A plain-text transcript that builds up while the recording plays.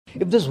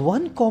If there's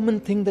one common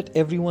thing that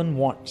everyone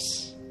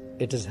wants,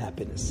 it is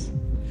happiness.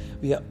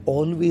 We are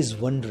always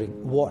wondering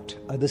what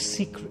are the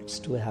secrets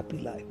to a happy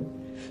life.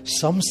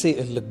 Some say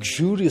a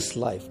luxurious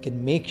life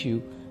can make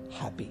you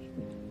happy.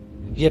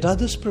 Yet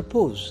others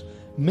propose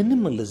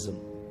minimalism,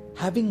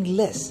 having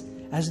less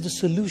as the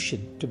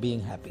solution to being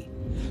happy.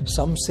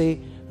 Some say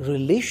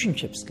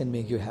relationships can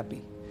make you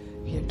happy.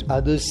 Yet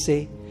others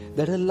say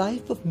that a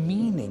life of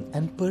meaning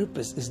and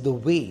purpose is the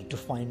way to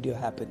find your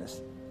happiness.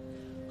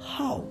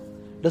 How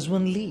does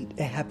one lead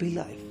a happy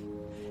life?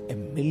 A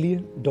 $1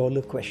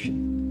 million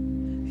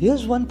question.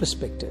 Here's one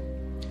perspective.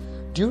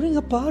 During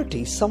a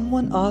party,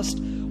 someone asked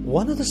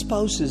one of the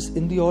spouses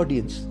in the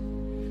audience,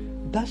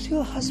 "Does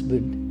your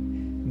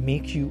husband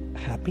make you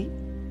happy?"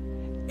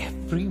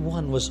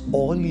 Everyone was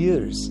all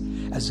ears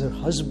as her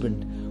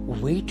husband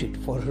waited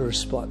for her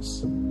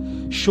response.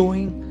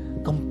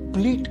 Showing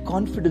complete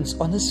confidence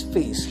on his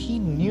face, he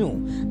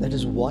knew that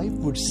his wife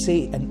would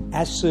say an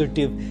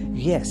assertive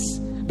yes,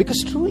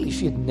 because truly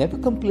she had never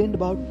complained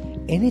about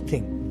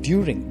anything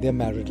during their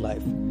married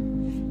life.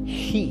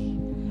 He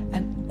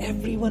and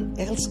everyone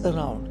else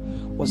around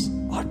was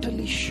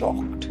utterly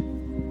shocked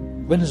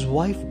when his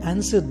wife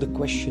answered the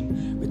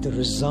question with a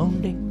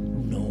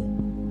resounding no.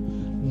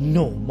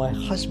 No, my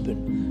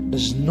husband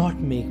does not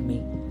make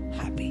me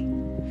happy.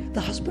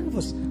 The husband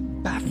was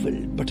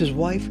baffled, but his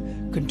wife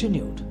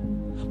continued,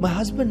 "My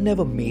husband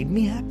never made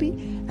me happy,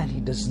 and he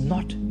does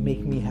not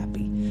make me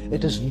happy.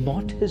 It is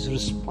not his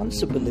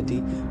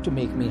responsibility to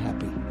make me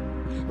happy.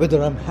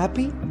 Whether I'm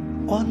happy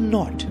or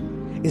not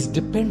is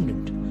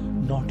dependent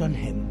not on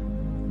him,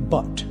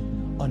 but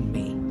on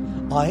me.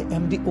 I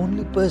am the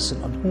only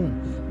person on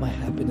whom my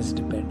happiness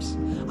depends.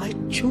 I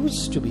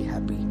choose to be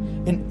happy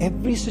in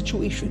every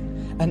situation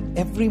and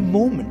every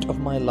moment of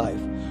my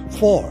life.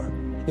 For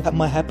if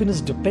my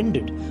happiness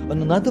depended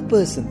on another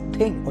person,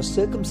 thing, or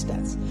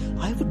circumstance,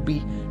 I would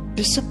be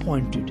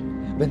disappointed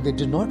when they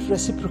do not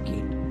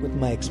reciprocate with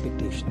my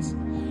expectations."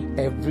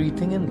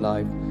 Everything in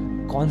life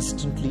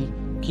constantly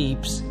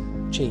keeps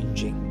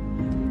changing.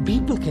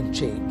 People can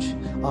change.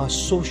 Our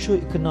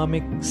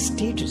socio-economic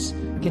status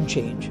can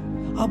change.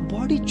 Our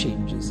body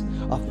changes.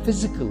 Our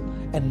physical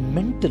and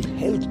mental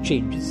health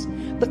changes.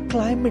 The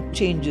climate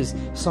changes.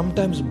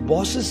 Sometimes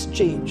bosses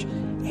change.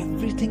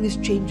 Everything is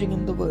changing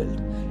in the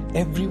world.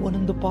 Everyone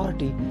in the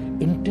party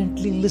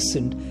intently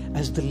listened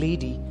as the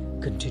lady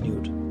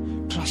continued,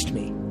 "Trust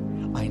me,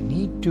 I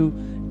need to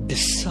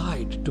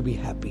decide to be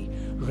happy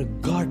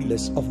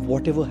regardless of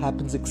whatever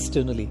happens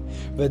externally.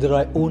 Whether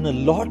I own a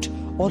lot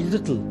or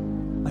little,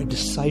 I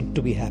decide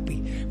to be happy.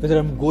 Whether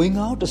I'm going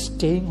out or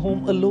staying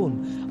home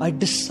alone, I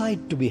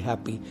decide to be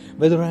happy.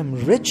 Whether I'm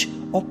rich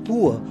or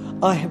poor,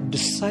 I have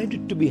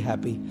decided to be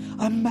happy.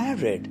 I'm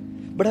married,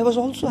 but I was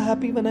also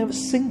happy when I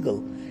was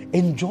single,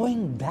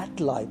 enjoying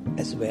that life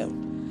as well.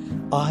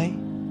 I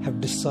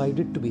have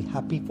decided to be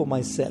happy for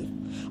myself.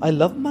 I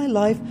love my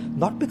life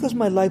not because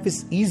my life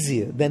is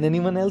easier than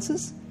anyone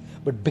else's,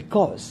 but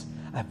because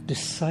I've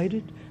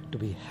decided to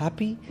be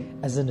happy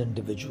as an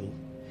individual.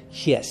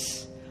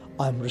 Yes,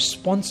 I'm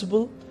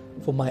responsible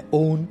for my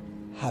own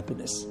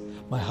happiness.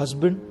 My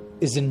husband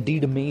is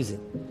indeed amazing.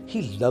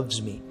 He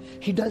loves me.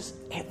 He does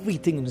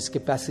everything in his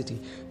capacity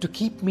to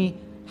keep me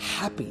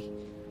happy.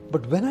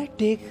 But when I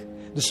take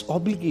this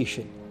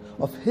obligation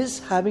of his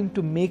having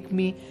to make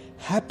me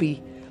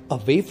happy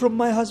away from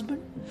my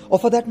husband, or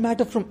for that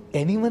matter from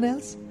anyone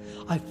else,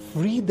 I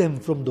free them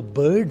from the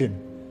burden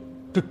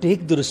to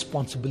take the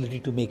responsibility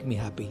to make me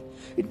happy.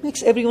 It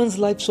makes everyone's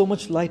life so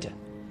much lighter.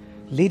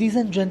 Ladies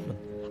and gentlemen,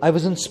 I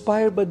was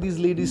inspired by these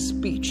ladies'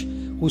 speech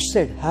who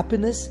said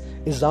happiness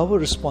is our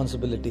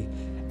responsibility,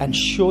 and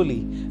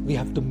surely we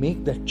have to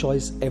make that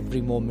choice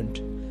every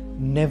moment.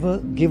 Never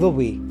give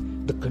away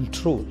the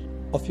control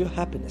of your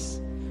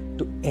happiness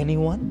to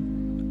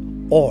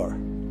anyone or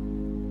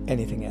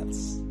anything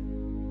else.